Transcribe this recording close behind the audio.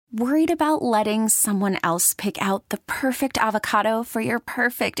Worried about letting someone else pick out the perfect avocado for your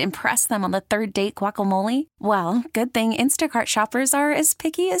perfect impress them on the third date guacamole? Well, good thing Instacart shoppers are as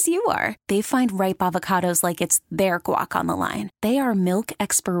picky as you are. They find ripe avocados like it's their guac on the line. They are milk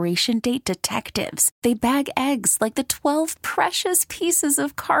expiration date detectives. They bag eggs like the 12 precious pieces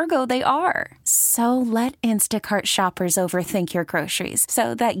of cargo they are. So let Instacart shoppers overthink your groceries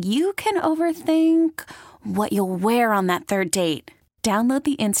so that you can overthink what you'll wear on that third date. Download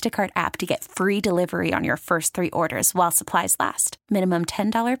the Instacart app to get free delivery on your first 3 orders while supplies last. Minimum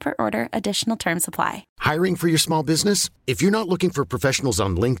 $10 per order. Additional terms apply. Hiring for your small business? If you're not looking for professionals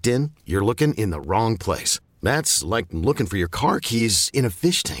on LinkedIn, you're looking in the wrong place. That's like looking for your car keys in a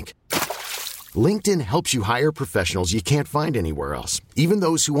fish tank. LinkedIn helps you hire professionals you can't find anywhere else, even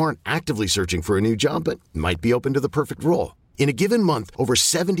those who aren't actively searching for a new job but might be open to the perfect role. In a given month, over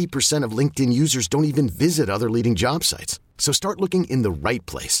 70% of LinkedIn users don't even visit other leading job sites. So start looking in the right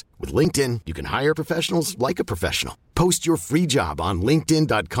place. With LinkedIn, you can hire professionals like a professional. Post your free job on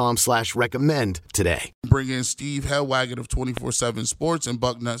linkedin.com/recommend today. Bring in Steve Helwagen of 24/7 Sports and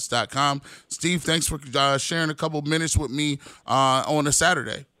Bucknuts.com. Steve, thanks for sharing a couple minutes with me on a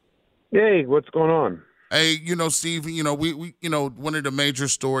Saturday. Hey, what's going on? Hey, Steve, we one of the major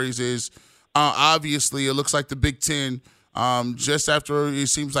stories is obviously it looks like the Big Ten, just after it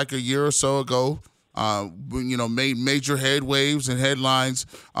seems like a year or so ago, made major headwaves and headlines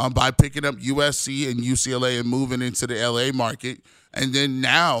by picking up USC and UCLA and moving into the LA market. And then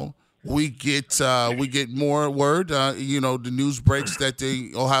now we get more word. The news breaks that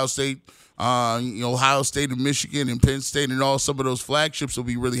the Ohio State and Michigan and Penn State and all some of those flagships will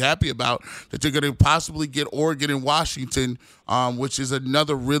be really happy about that they're going to possibly get Oregon and Washington, which is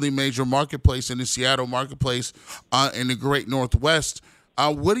another really major marketplace in the Seattle marketplace in the Great Northwest.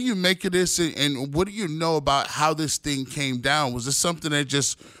 What do you make of this, and what do you know about how this thing came down? Was this something that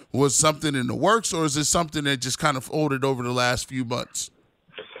just was something in the works, or is this something that just kind of folded over the last few months?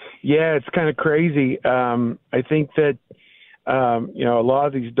 Yeah, it's kind of crazy. I think that, a lot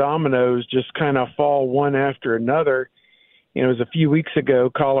of these dominoes just kind of fall one after another. It was a few weeks ago,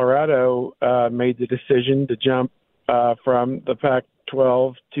 Colorado made the decision to jump from the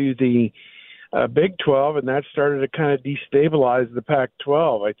Pac-12 to the Big 12, and that started to kind of destabilize the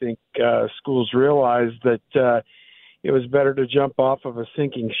Pac-12. I think schools realized that it was better to jump off of a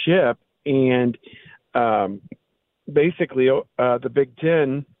sinking ship, and basically the Big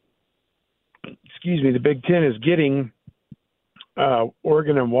Ten is getting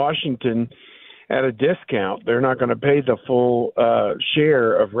Oregon and Washington at a discount. They're not going to pay the full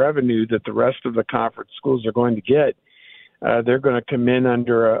share of revenue that the rest of the conference schools are going to get. They're going to come in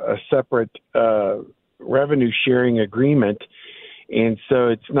under a separate revenue sharing agreement. And so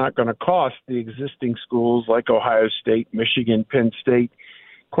it's not going to cost the existing schools like Ohio State, Michigan, Penn State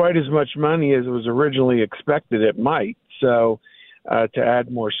quite as much money as was originally expected it might. So to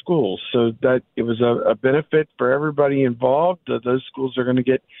add more schools. So that it was a benefit for everybody involved. Those schools are going to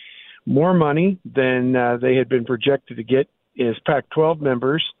get more money than they had been projected to get as Pac-12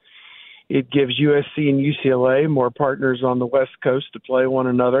 members. It gives USC and UCLA more partners on the West Coast to play one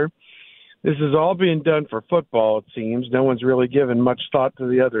another. This is all being done for football, it seems. No one's really given much thought to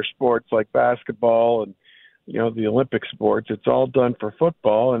the other sports like basketball and, the Olympic sports. It's all done for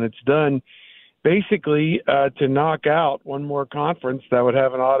football, and it's done basically to knock out one more conference that would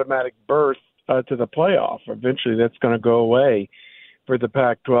have an automatic berth to the playoff. Eventually that's going to go away for the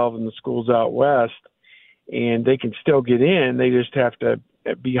Pac-12 and the schools out west, and they can still get in. They just have to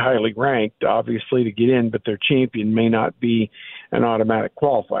be highly ranked, obviously, to get in, but their champion may not be an automatic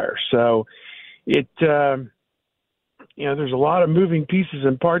qualifier. So there's a lot of moving pieces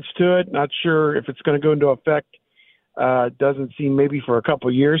and parts to it. Not sure if it's going to go into effect. Doesn't seem maybe for a couple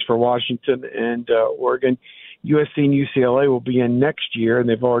of years for Washington and Oregon. USC and UCLA will be in next year, and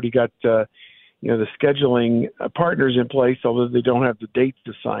they've already got the scheduling partners in place, although they don't have the dates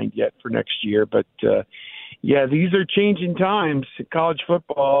assigned yet for next year. But these are changing times in college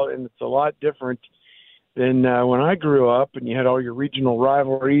football, and it's a lot different than when I grew up, and you had all your regional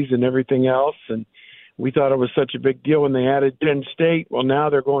rivalries and everything else, and we thought it was such a big deal when they added Penn State. Well, now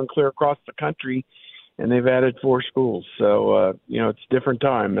they're going clear across the country, and they've added 4 schools. So, it's a different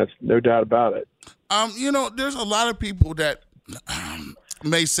time. That's no doubt about it. There's a lot of people that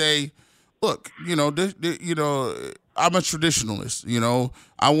may say, look, I'm a traditionalist.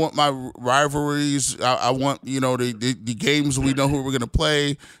 I want my rivalries. I want, the games we know who we're going to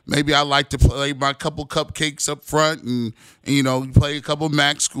play. Maybe I like to play my couple cupcakes up front and play a couple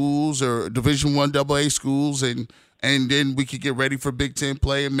MAC schools or Division I AA schools, and then we could get ready for Big Ten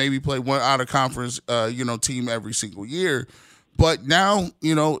play and maybe play one out of conference, team every single year. But now,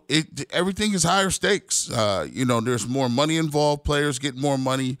 everything is higher stakes. There's more money involved. Players get more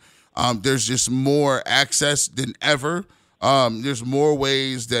money. There's just more access than ever. There's more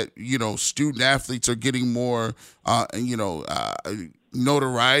ways that, student athletes are getting more,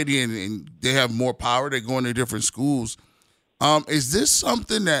 notoriety and they have more power. They're going to different schools. Is this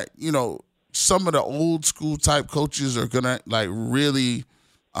something that, some of the old school type coaches are going to really,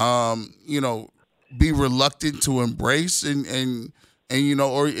 be reluctant to embrace and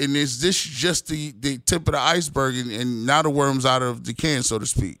is this just the tip of the iceberg and now the worm's out of the can, so to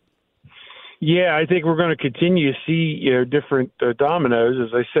speak? Yeah, I think we're going to continue to see, different dominoes,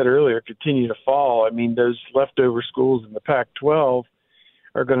 as I said earlier, continue to fall. I mean, those leftover schools in the Pac-12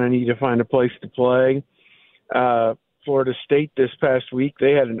 are going to need to find a place to play. Florida State this past week,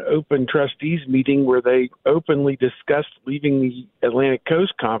 they had an open trustees meeting where they openly discussed leaving the Atlantic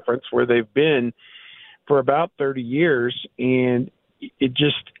Coast Conference, where they've been for about 30 years, and it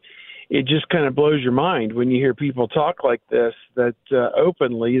just kind of blows your mind when you hear people talk like this, that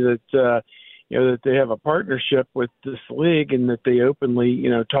openly, that they have a partnership with this league and that they openly,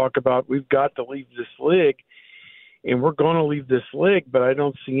 talk about, we've got to leave this league and we're going to leave this league, but I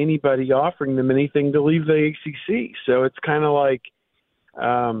don't see anybody offering them anything to leave the ACC. So it's kind of like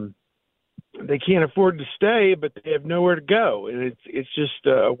they can't afford to stay, but they have nowhere to go. And it's just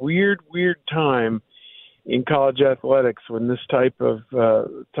a weird time in college athletics when this type of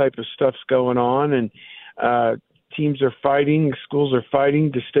stuff's going on, and teams are fighting, schools are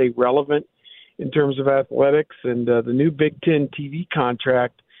fighting to stay relevant in terms of athletics. And the new Big Ten TV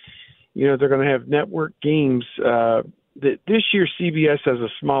contract, they're going to have network games. This year CBS has a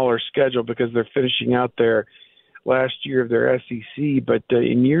smaller schedule because they're finishing out their last year of their SEC, but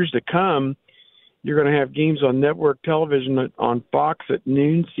in years to come, you're going to have games on network television on Fox at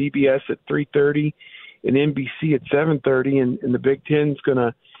noon, CBS at 3:30, and NBC at 7:30, and the Big Ten's going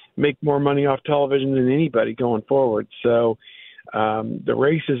to make more money off television than anybody going forward. So the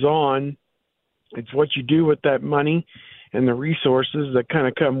race is on. It's what you do with that money and the resources that kind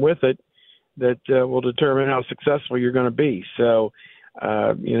of come with it that will determine how successful you're going to be. So,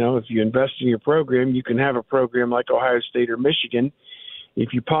 if you invest in your program, you can have a program like Ohio State or Michigan.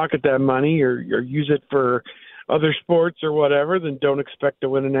 If you pocket that money or use it for other sports or whatever, then don't expect to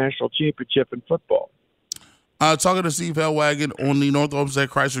win a national championship in football. Talking to Steve Helwagen on the North Olmsted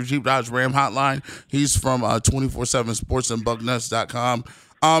Chrysler Jeep Dodge Ram hotline. He's from 247 Sports and Bugnuts.com.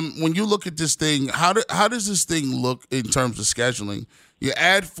 When you look at this thing, how does this thing look in terms of scheduling? You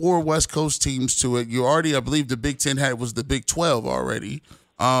add 4 West Coast teams to it. You already, I believe, the Big Ten was the Big 12 already.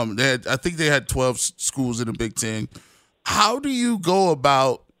 I think they had 12 schools in the Big Ten. How do you go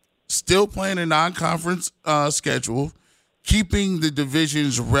about still playing a non-conference schedule, keeping the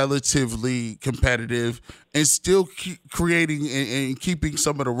divisions relatively competitive, and still creating and keeping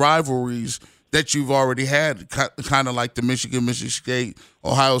some of the rivalries that you've already had, kind of like the Michigan State,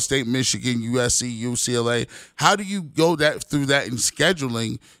 Ohio State, Michigan, USC, UCLA? How do you go through that in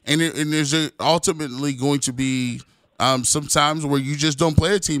scheduling? And there's ultimately going to be some times where you just don't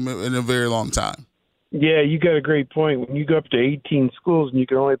play a team in a very long time. Yeah, you got a great point. When you go up to 18 schools and you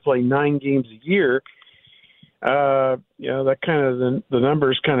can only play 9 games a year, that kind of the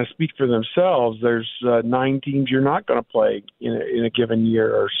numbers kind of speak for themselves. There's 9 teams you're not going to play in a given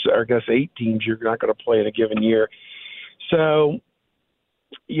year, or I guess 8 teams you're not going to play in a given year. So,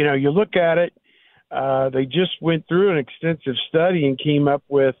 you look at it. They just went through an extensive study and came up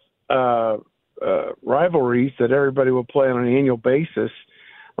with rivalries that everybody will play on an annual basis,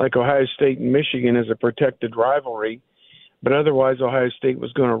 like Ohio State and Michigan is a protected rivalry. But otherwise, Ohio State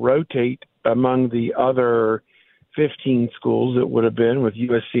was going to rotate among the other 15 schools that would have been with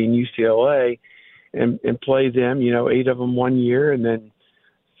USC and UCLA and play them, 8 of them one year and then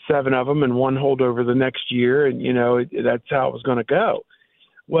 7 of them and 1 holdover the next year. And, that's how it was going to go.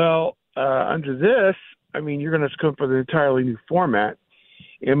 Well, under this, you're going to come up with an entirely new format.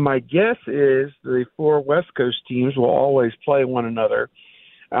 And my guess is the 4 West Coast teams will always play one another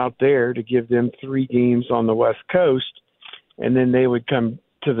out there to give them 3 games on the West Coast. And then they would come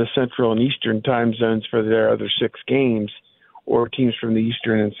to the Central and Eastern time zones for their other 6 games, or teams from the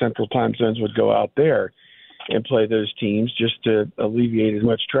Eastern and Central time zones would go out there and play those teams just to alleviate as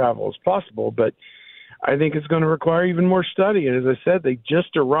much travel as possible. But I think it's going to require even more study. And as I said, they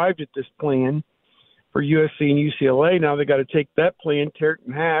just arrived at this plan for USC and UCLA. Now they got to take that plan, tear it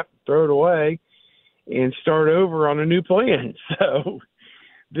in half, throw it away, and start over on a new plan. So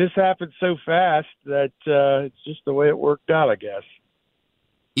this happened so fast that it's just the way it worked out, I guess.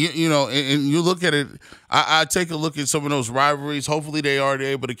 And you look at it, I take a look at some of those rivalries. Hopefully they are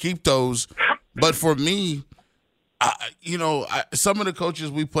able to keep those. But for me, some of the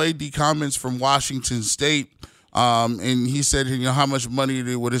coaches, we played the comments from Washington State, and he said, how much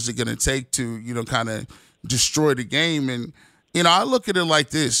money, what is it going to take to, kind of destroy the game? And, I look at it like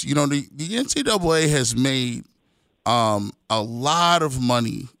this. The NCAA has made a lot of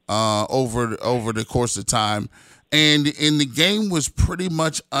money over the course of time, and the game was pretty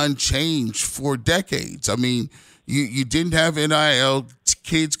much unchanged for decades. I mean, you didn't have NIL,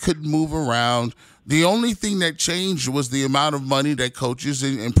 kids couldn't move around. The only thing that changed was the amount of money that coaches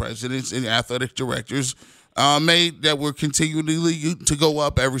and presidents and athletic directors made that were continually to go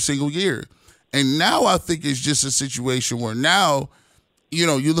up every single year. And now I think it's just a situation where now,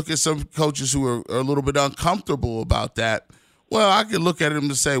 you look at some coaches who are a little bit uncomfortable about that. Well, I could look at them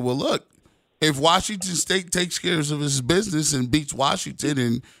and say, well, look, if Washington State takes care of his business and beats Washington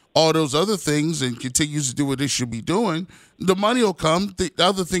and all those other things and continues to do what they should be doing, the money will come, the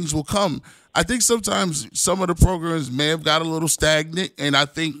other things will come. I think sometimes some of the programs may have got a little stagnant, and I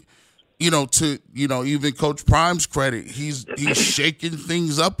think, even Coach Prime's credit, he's shaking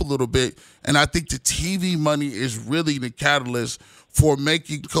things up a little bit, and I think the TV money is really the catalyst for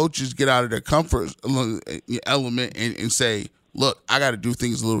making coaches get out of their comfort element and say, look, I got to do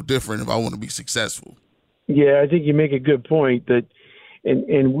things a little different if I want to be successful. Yeah, I think you make a good point that,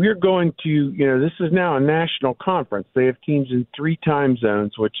 and we're going to, this is now a national conference. They have teams in 3 time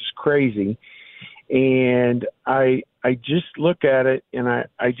zones, which is crazy. And I just look at it and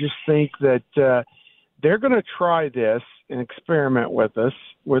I just think that they're going to try this and experiment with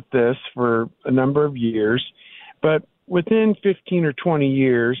this for a number of years. But within 15 or 20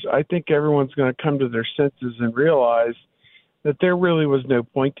 years, I think everyone's going to come to their senses and realize that there really was no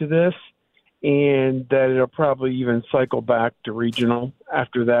point to this, and that it'll probably even cycle back to regional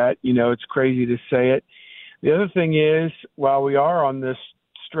after that. It's crazy to say it. The other thing is, while we are on this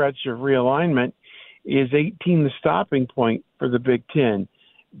stretch of realignment, is 18 the stopping point for the Big Ten?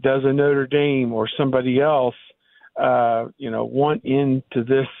 Does a Notre Dame or somebody else, want into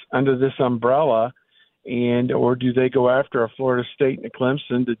this, under this umbrella, or do they go after a Florida State and a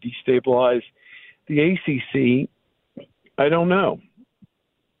Clemson to destabilize the ACC? I don't know.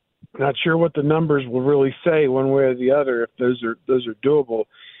 Not sure what the numbers will really say one way or the other if those are doable.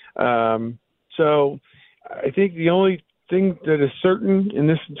 So I think the only thing that is certain in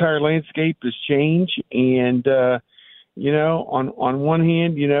this entire landscape is change. And on one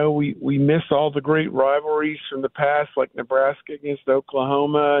hand, we miss all the great rivalries from the past, like Nebraska against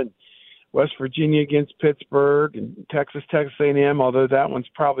Oklahoma and West Virginia against Pittsburgh and Texas A&M. Although that one's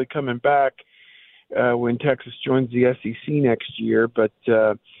probably coming back when Texas joins the SEC next year, but.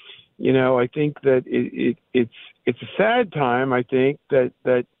 I think that it's a sad time. I think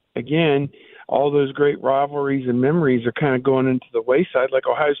that again, all those great rivalries and memories are kind of going into the wayside. Like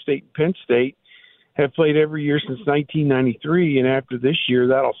Ohio State and Penn State have played every year since 1993, and after this year,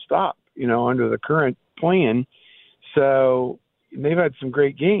 that'll stop. Under the current plan. So they've had some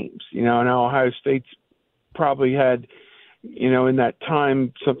great games. Now Ohio State's probably had, in that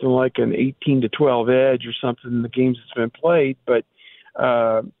time, something like an 18-12 edge or something in the games that's been played, but.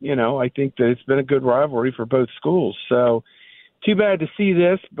 I think that it's been a good rivalry for both schools. So too bad to see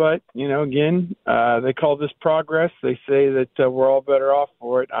this, but, again, they call this progress. They say that we're all better off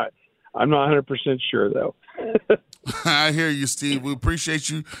for it. I'm not 100% sure, though. I hear you, Steve. We appreciate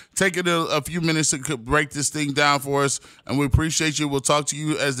you taking a few minutes to break this thing down for us, and we appreciate you. We'll talk to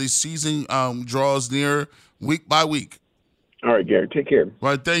you as the season draws near week by week. All right, Gary. Take care. All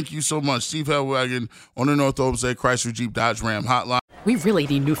right, thank you so much. Steve Helwagen on the North Olmsted Chrysler Jeep Dodge Ram hotline. We really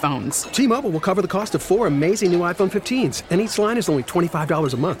need new phones. T-Mobile will cover the cost of 4 amazing new iPhone 15s, and each line is only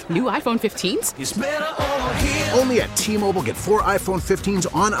 $25 a month. New iPhone 15s? It's better over here. Only at T-Mobile, get 4 iPhone 15s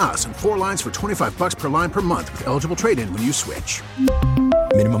on us and 4 lines for $25 per line per month with eligible trade-in when you switch.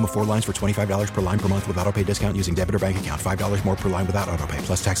 Minimum of 4 lines for $25 per line per month with autopay discount using debit or bank account. $5 more per line without autopay,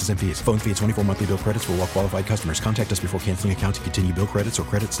 plus taxes and fees. Phone fee at 24 monthly bill credits for well-qualified customers. Contact us before canceling account to continue bill credits or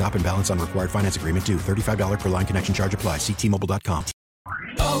credit stop and balance on required finance agreement due. $35 per line connection charge applies. See T-Mobile.com.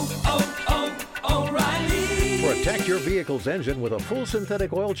 O'Reilly. Protect your vehicle's engine with a full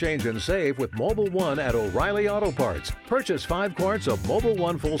synthetic oil change and save with Mobile One at O'Reilly Auto Parts. Purchase 5 quarts of Mobile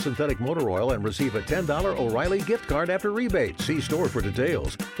One full synthetic motor oil and receive a $10 O'Reilly gift card after rebate. See store for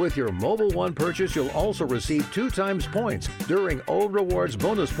details. With your Mobile One purchase, you'll also receive 2 times points during Old Rewards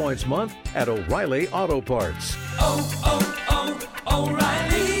Bonus Points Month at O'Reilly Auto Parts.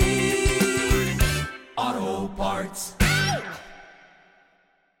 O'Reilly Auto Parts.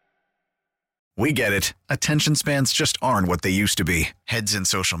 We get it. Attention spans just aren't what they used to be. Heads in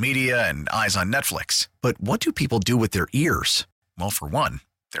social media and eyes on Netflix. But what do people do with their ears? Well, for one,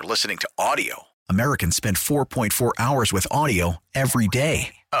 they're listening to audio. Americans spend 4.4 hours with audio every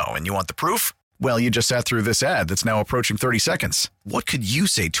day. Oh, and you want the proof? Well, you just sat through this ad that's now approaching 30 seconds. What could you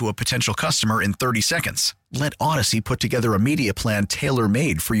say to a potential customer in 30 seconds? Let Odyssey put together a media plan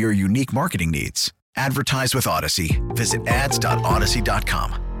tailor-made for your unique marketing needs. Advertise with Odyssey. Visit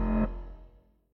ads.odyssey.com.